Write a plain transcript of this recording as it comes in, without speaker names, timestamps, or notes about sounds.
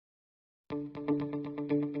Hello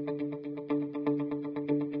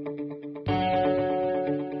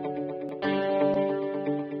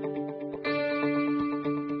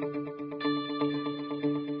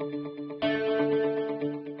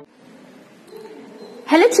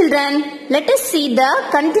children, let us see the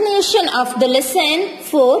continuation of the lesson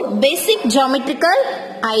for basic geometrical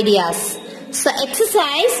ideas. So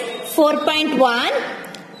exercise 4.1,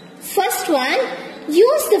 first one,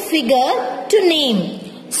 use the figure to name.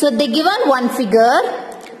 So they given one figure.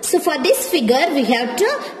 So for this figure we have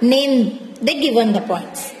to name the given the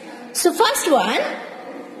points. So first one,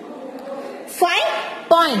 5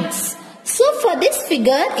 points. So for this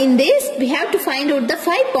figure, in this we have to find out the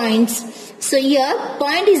 5 points. So here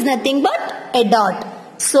point is nothing but a dot.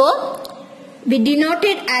 So we denote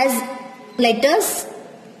it as letters.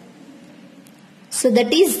 So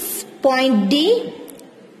that is point D,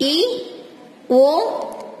 E,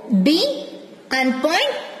 O, B and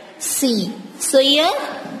point C. So here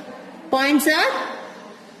points are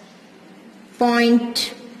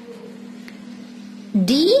point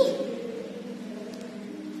D,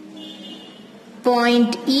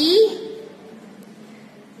 point E,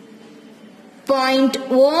 point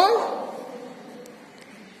O,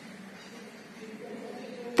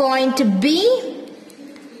 point B,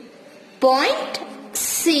 point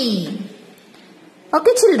C.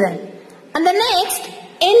 Okay children. And the next,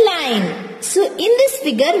 a line. So in this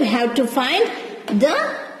figure we have to find the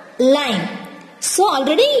line. So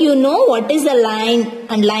already you know what is a line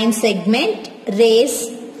and line segment, rays.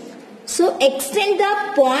 So extend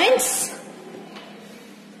the points.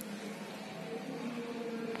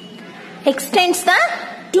 Extends the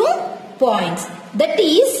 2 points. That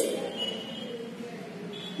is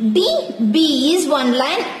DB is one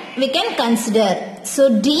line we can consider. So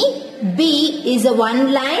DB is a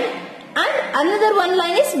one line and another one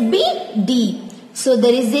line is BD. So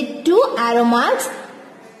there is a 2 arrow marks.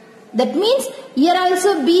 That means here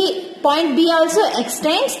also point B also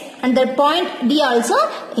extends and the point D also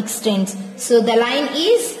extends. So the line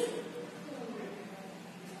is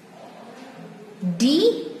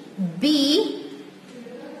DB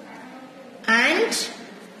and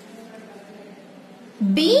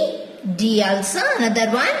BD also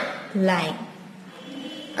another one line.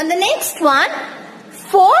 And the next one,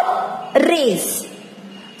 4 rays.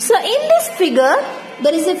 So in this figure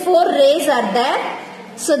there is a 4 rays are there.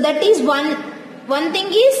 So that is one thing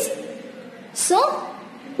is so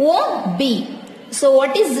OB. So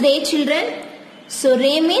what is ray children? So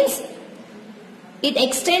ray means it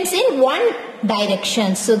extends in one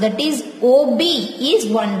direction. So that is OB is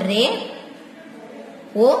one ray.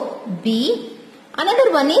 OB.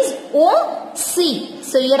 Another one is OC.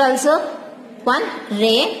 So here also one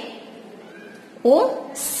ray.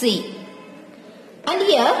 OC. And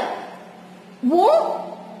here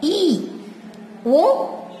OE.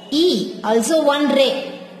 OE also one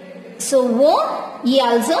ray. So OE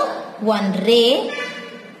also one ray.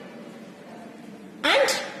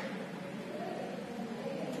 And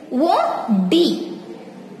OD.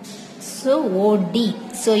 So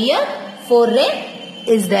OD. So here 4 ray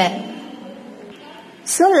is there.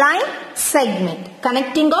 So line segment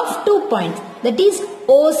connecting of 2 points, that is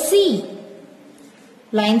OC.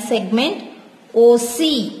 Line segment OC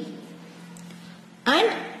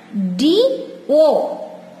and DO.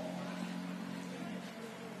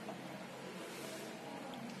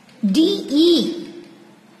 DE.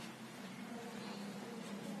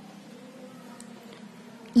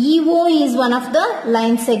 EO is one of the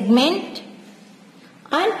line segment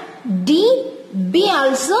and DB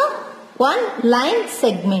also one line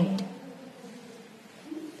segment.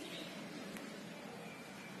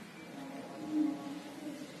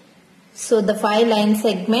 So the 5 line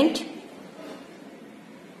segment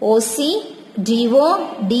OC,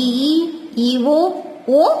 DO, DE, EO,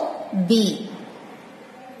 OB.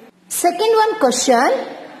 Second one question.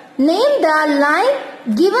 Name the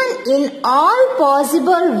line given in all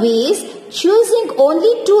possible ways choosing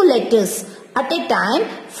only 2 letters at a time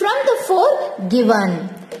from the 4 given.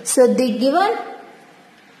 So the given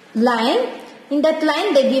line, in that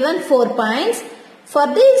line they given 4 points. For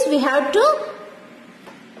this we have to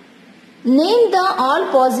name the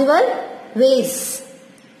all possible ways.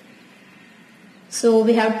 So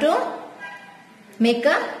we have to make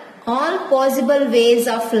a all possible ways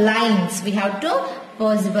of lines. We have to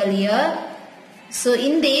possible here. So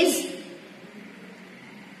in this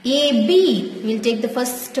AB, we will take the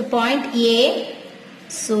first point A.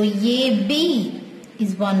 So AB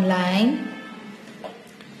is one line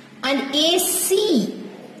and AC.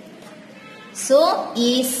 So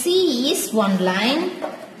AC is one line.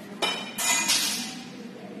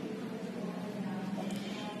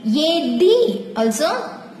 AD also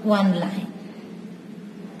one line.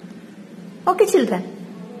 Okay children.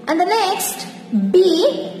 And the next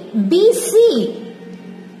BC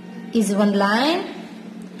is one line.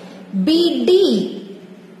 BD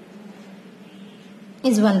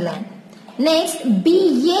is one line. Next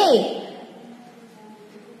BA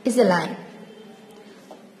is a line.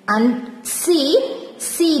 And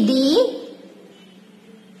CD,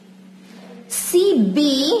 CB,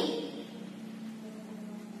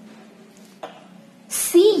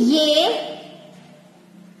 CA,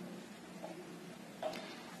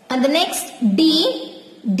 and the next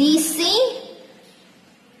DC,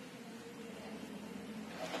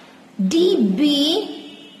 DB,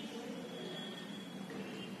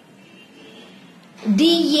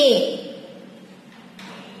 DA.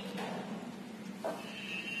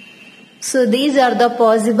 So these are the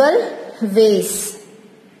possible ways,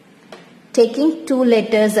 taking two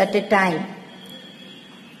letters at a time.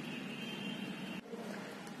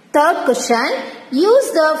 Third question,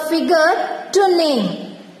 use the figure to name.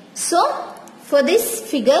 So for this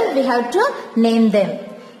figure we have to name them.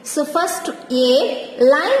 So first A,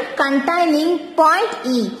 line containing point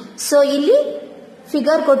E. So ಇಲ್ಲಿ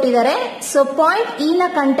figure ಕೊಟ್ಟಿದ್ದಾರೆ. So point E ನ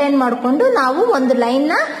contain ಮಾಡಿಕೊಂಡು ನಾವು ಒಂದು line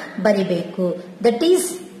ನ ಬರಿಬೇಕು. That is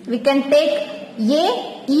we can take A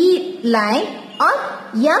E line R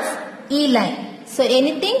F E line. So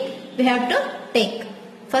anything we have to take.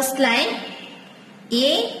 First line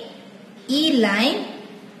A E line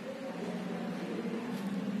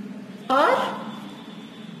R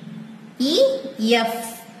E F.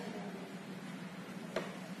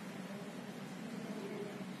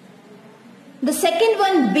 The second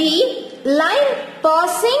one B, line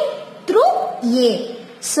passing through A.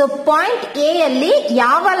 So point A alli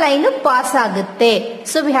yava line pass agutte.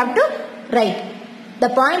 So we have to write the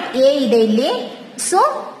point A ide illi. So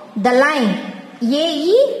the line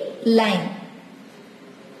AE line.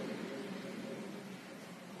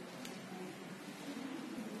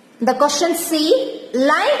 The question C,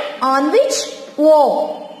 line on which O.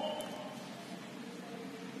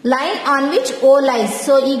 Line on which O lies.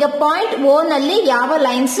 So ಈಗ point O ನಲ್ಲಿ ಯಾವ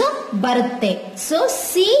lines ಬರುತ್ತೆ. So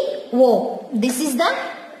CO, this is the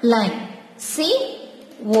line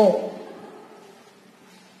CO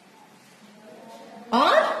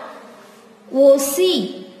or OC.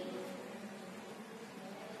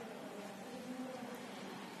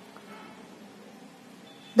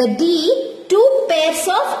 The D, two pairs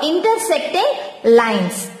of intersecting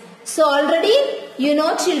lines. So already you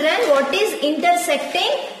know children what is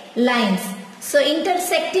intersecting lines. So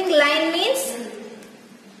intersecting line means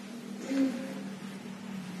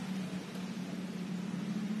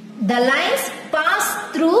the lines pass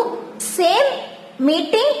through same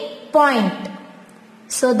meeting point.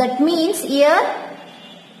 So that means here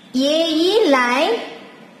AE line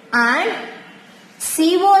and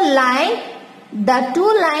CO line, the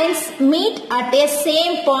two lines meet at a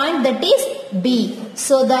same point, that is B.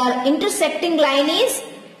 So the intersecting line is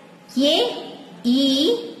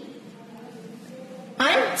AE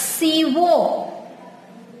and CO.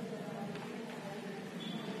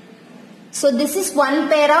 So this is one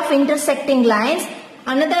pair of intersecting lines.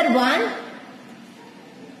 Another one,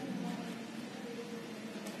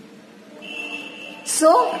 so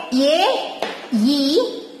AE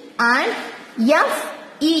and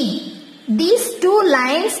FE. These two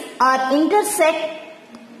lines are intersect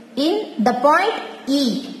in the point E.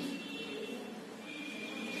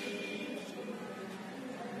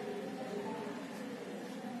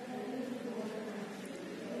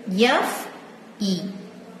 FE.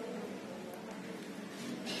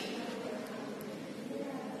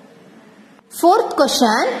 Fourth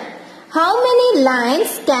question, how many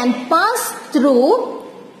lines can pass through,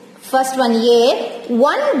 first one A,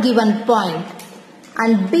 one given point,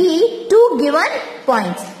 and B, two given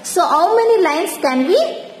points. So how many lines can we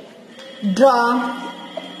draw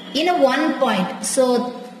in a one point? So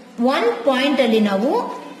one point alli navu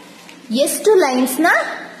ಎಷ್ಟು lines ನ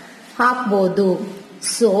ಹಾಕಬಹುದು.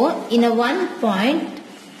 So in a one point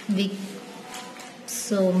we,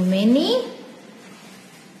 so many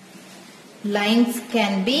lines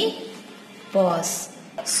can be passed.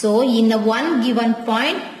 So in a one given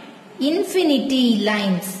point infinity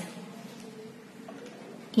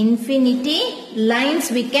lines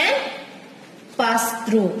we can pass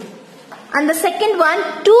through. And the second one,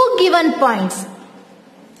 two given points.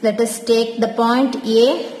 Let us take the point A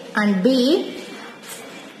and B.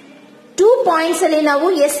 2 points alli navu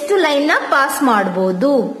ಎಷ್ಟು line ನ pass ಮಾಡಬಹುದು?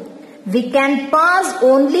 We can pass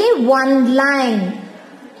only one line.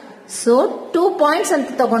 So 2 points ಅಂತ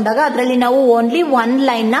ತಗೊಂಡಾಗ ಅದರಲ್ಲಿ ನಾವು only one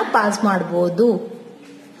line ನ pass ಮಾಡಬಹುದು.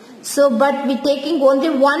 So, but we taking only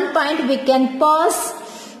one point, we can pass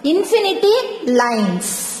infinity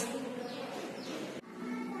lines.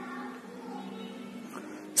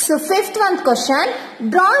 So, fifth one question,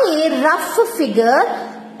 draw a rough figure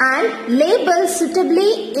and label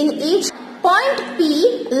suitably in each point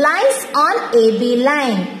P lies on AB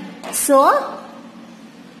line. So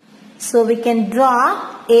we can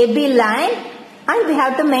draw AB line and we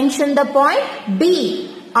have to mention the point B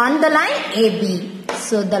on the line AB.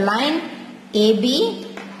 So the line AB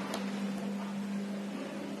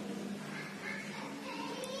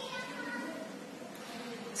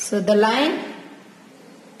the line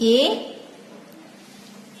A,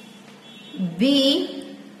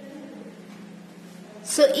 B.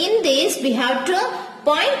 So in this we have to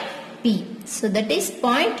point P. So that is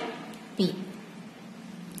point P.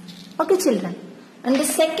 Okay children. And the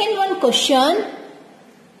second one question,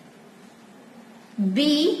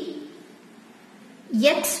 B,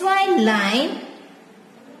 XY line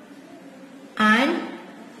and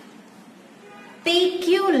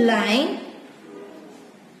PQ line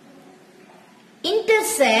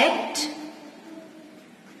intersect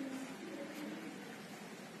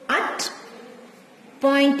at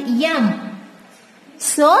point M.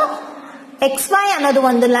 So XY ಅನ್ನೋದು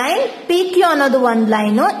ಒಂದು line, PQ ಅನ್ನೋದು ಒಂದು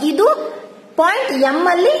line, ಇದು point M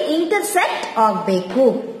ಅಲ್ಲಿ intersect ಆಗಬೇಕು.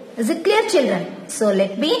 Is it clear children? So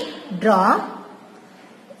let me draw.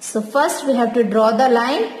 So first we have to draw the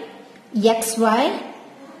line XY.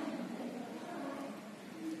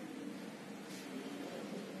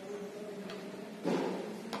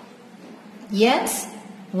 X,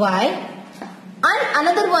 Y, and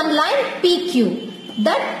another one line PQ.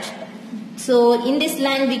 So in this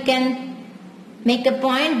line we can make a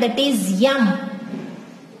point that is M.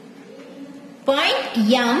 Point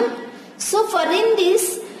M. So for in this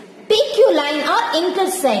PQ line or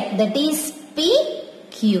intersect, that is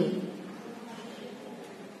PQ.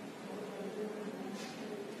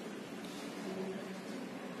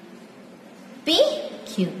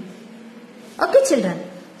 PQ. Okay children.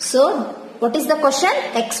 So what is the question?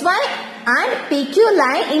 XY and PQ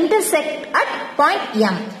line intersect at point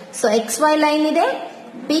M. So XY line ಇದೆ,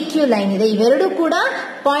 PQ line ಇದೆ, ಇವೆರಡು ಕೂಡ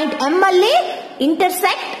point M ಅಲ್ಲಿ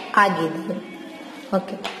intersect ಆಗಿದೆ.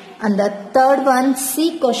 Okay. And the third one, C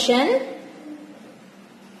question.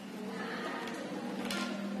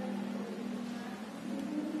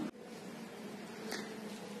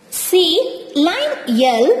 C, line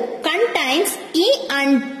L contains E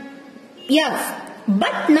and F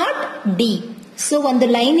but not D. So ಒಂದು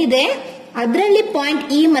line ಇದೆ, ಅದರಲ್ಲಿ point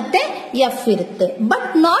E ಮತ್ತೆ F ಇರುತ್ತೆ, but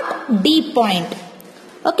not D point.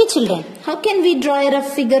 Okay children, how can we draw a rough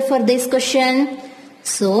figure for this question?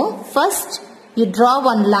 So first you draw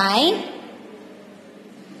one line.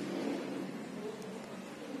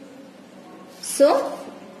 So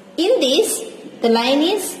in this the line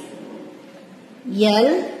is L.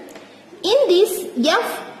 In this F,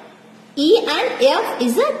 E and F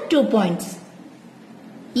is a 2 points.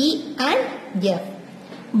 E and F.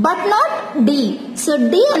 But not D. So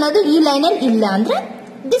D another E line and illa andre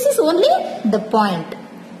this is only the point.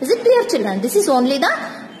 Is it clear children? This is only the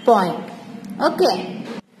point. Okay.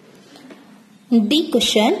 D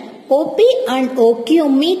question, OP and OQ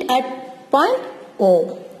meet at point O.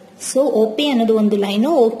 So OP ಅನ್ನೋದು ಒಂದು line,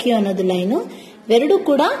 OQ ಅನ್ನೋದು line, ಎರಡು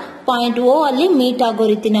ಕೂಡ point O ಅಲ್ಲಿ meet ಆಗೋ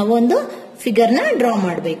ರೀತಿ ನಾವು ಒಂದು ಫಿಗರ್ ನ ಡ್ರಾ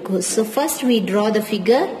ಮಾಡಬೇಕು. So first we draw the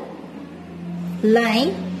figure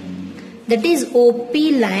line that is OP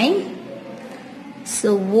line. So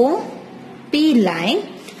OP line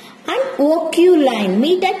and OQ line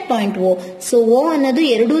meet at point O. So O ಅನ್ನೋದು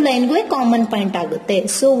ಎರಡು ಲೈನ್ಗೂ ಕಾಮನ್ ಪಾಯಿಂಟ್ ಆಗುತ್ತೆ.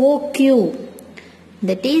 So OQ,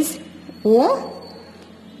 that is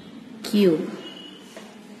OQ.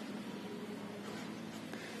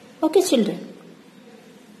 Okay children.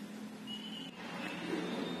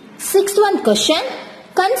 Sixth one question,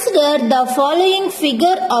 consider the following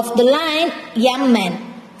figure of the line MN.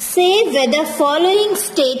 Say whether following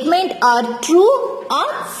statement are true or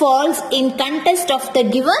false in context of the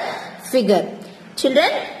given figure. Children,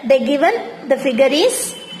 the figure is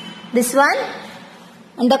this one,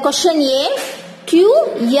 and the question A, Q,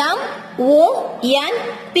 M, O, N,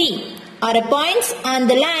 P are points on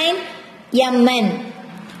the line MN.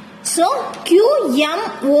 So Q, M,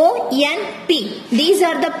 O, N, P, these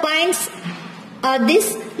are the points of this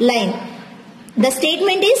line. The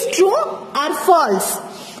statement is true or false.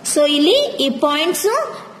 So ಇಲ್ಲಿ ಈ points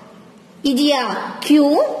ಇದೆಯಾ? Q,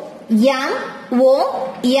 M, O,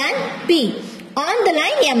 N, P on the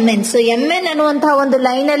line MN. So MN ಅನ್ನುವಂತಹ ಒಂದು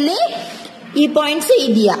line ಅಲ್ಲಿ ಈ points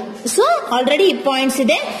ಇದೆಯಾ? So already ಈ points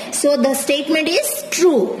ಇದೆ. So the statement is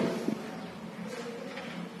true.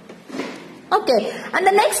 Okay, and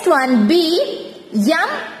the next one B, M,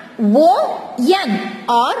 O, N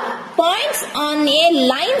are points on a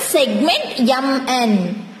line segment MN.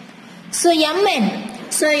 So MN.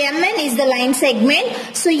 So MN is the line segment.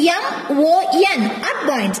 So MON are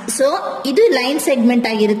points. So idu line segment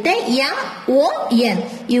agirutte MON.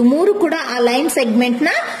 You ಮೂರು ಕೂಡ ಆ line segment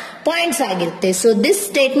na points ಆಗಿರುತ್ತೆ. So this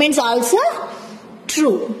statement is also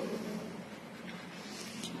true.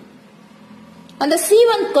 On the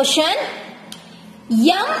C1 question,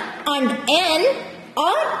 M and N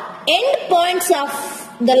are end points of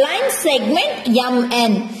the line segment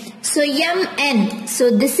MN. So MN. So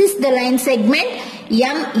this is the line segment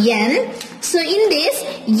MN. So in this,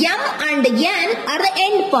 M and N are the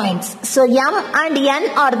end points. So M and N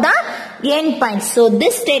are the end points. So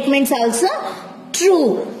this statement is also true.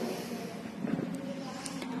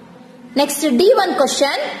 Next D1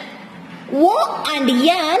 question. O and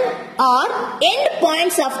N are end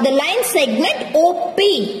points of the line segment OP.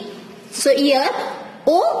 So here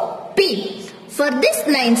OP. For this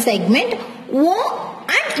line segment, O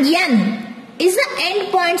and N is the end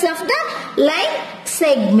points of the line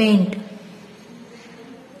segment.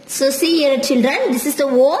 So see here children, this is the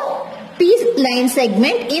OP line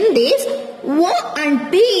segment. In this, O and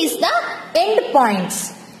P is the end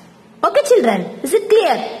points. Okay children, is it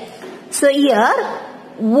clear? So here,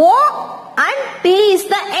 O and P is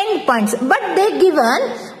the end points, but they given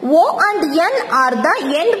O and N are the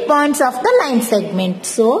end points of the line segment.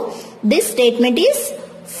 So this statement is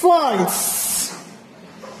false.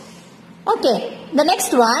 Okay, the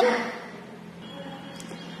next one.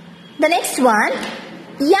 M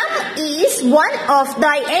is one of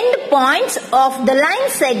the end points of the line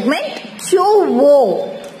segment QO.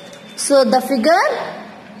 So the figure,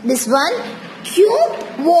 this one,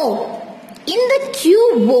 QO. In the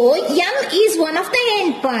QO, M is one of the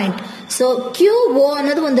end point. So QO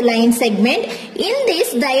another one the line segment. In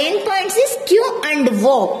this, the end points is Q and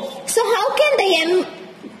O. So how can the M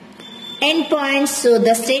end points? So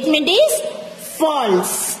the statement is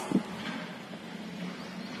false.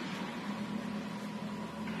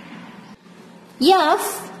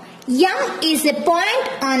 F, M is a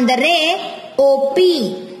point on the ray OP.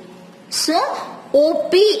 So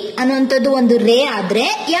OP ಅನ್ನುವಂಥದ್ದು ಒಂದು ರೇ ಆದ್ರೆ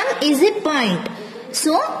M is a point.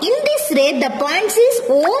 So in this ray the points is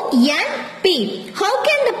O, N, P. How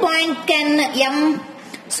can the point can M?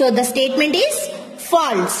 So the statement is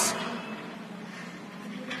false.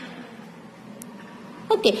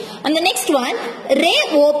 Okay, and the next one, ray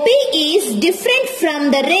OP is different from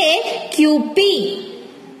the ray QP.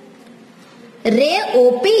 Ray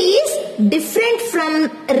OP is different from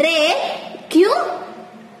ray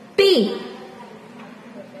QP.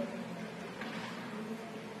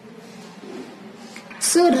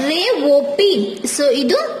 So ray OP, so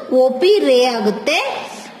idu OP ray agutte,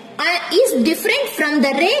 is different from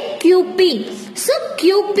the ray QP. So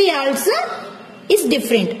QP also is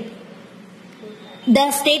different. The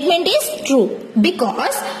statement is true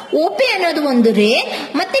because OP ಅನ್ನೋದು ಒಂದು ರೇ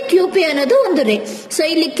ಮತ್ತೆ QP ಅನ್ನೋದು ಒಂದು ರೇ. So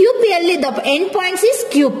ಇಲ್ಲಿ QP ಅಲ್ಲಿ the end points is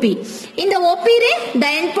QP. In the OP ray the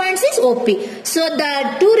end points is OP. So the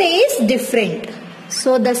two rays is different. So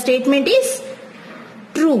the statement is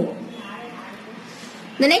true.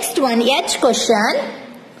 The next one, H question.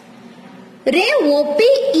 Ray OP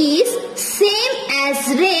is same as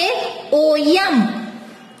ray OM.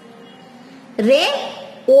 Ray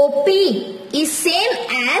OP is same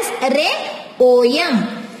as ray OM.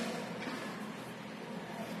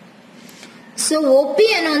 So OP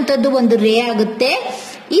ಅನ್ನುವಂಥದ್ದು ಒಂದು ರೇ ಆಗುತ್ತೆ,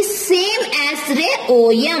 is same as ray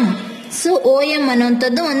OM. So OM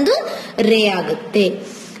ಅನ್ನುವಂಥದ್ದು ಒಂದು ರೇ ಆಗುತ್ತೆ.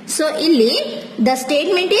 So ಇಲ್ಲಿ the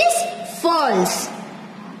statement is false.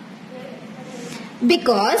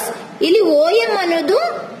 Because ಇಲ್ಲಿ OM ಅನ್ನೋದು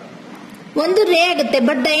ಒಂದು ರೇ ಆಗುತ್ತೆ,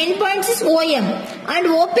 but the end points is OM and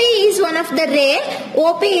OP is one of the ray.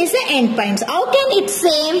 OP is the end points. How can it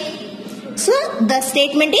same? So the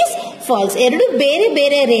statement is false. ಎರಡು ಬೇರೆ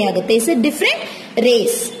ಬೇರೆ ರೇ ಆಗುತ್ತೆ. It's a different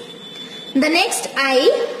rays. The next I,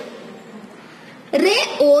 ray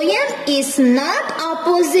OM is not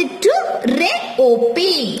opposite to ray OP.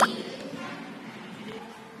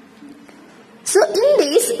 So in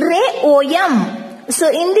this ray OM, so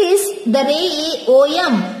in this the ray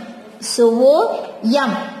OM, so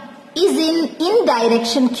OM is in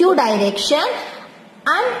direction Q direction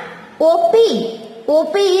and OP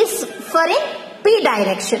is for a P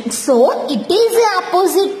direction. So it is a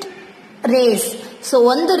opposite rays. So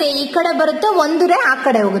ಒಂದು ray ಈ ಕಡೆ ಬರುತ್ತೆ, ಒಂದು ray ಆ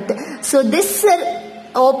ಕಡೆ ಹೋಗುತ್ತೆ. So this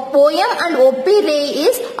OM and OP ray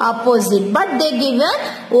is opposite, but they given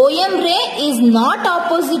OM ray is not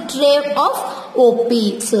opposite ray of OP.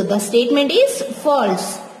 So the statement is false.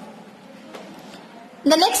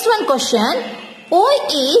 The next one question. O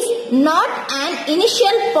is not an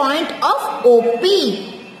initial point of OP.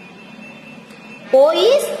 O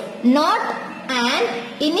is not an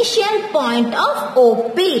initial point of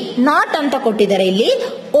OP. Not anta kottidare illi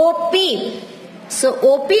OP. So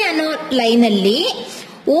OP ಅನ್ನೋ line ಅಲ್ಲಿ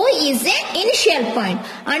O is a initial point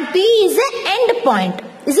and P is a end point.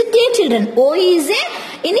 Is it clear, children? O is a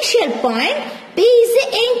initial point, P is a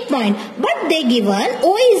end point. But they given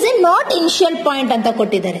O is a not initial point anta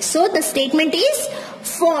kottidare. So the statement is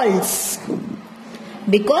false.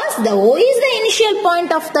 Because the O is the initial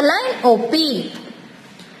point of the line OP.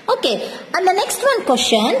 Okay, and the next one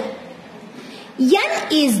question. N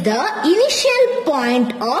is the initial point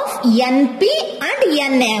of NP and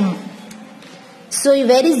NM. So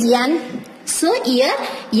where is N? So here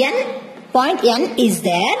N point N is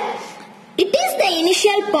there. It is the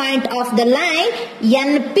initial point of the line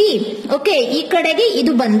NP. Okay, ee kadege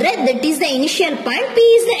idu bandre that is the initial point, P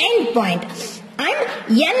is the end point. And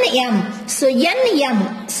NM. So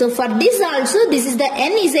NM. So for this also, this is the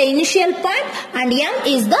N is the initial point and M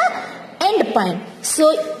is the end point. So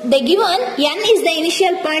they given N is the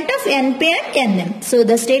initial point of NP and NM. So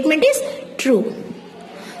the statement is true.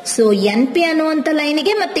 So NP ಅನ್ನುವಂತ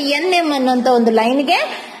ಲೈನಿಗೆ ಮತ್ತೆ NM ಅನ್ನುವಂತ ಒಂದು ಲೈನಿಗೆ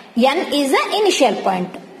N is the initial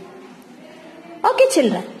point. Okay,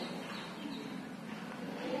 children.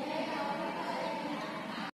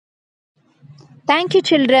 Thank you,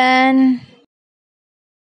 children.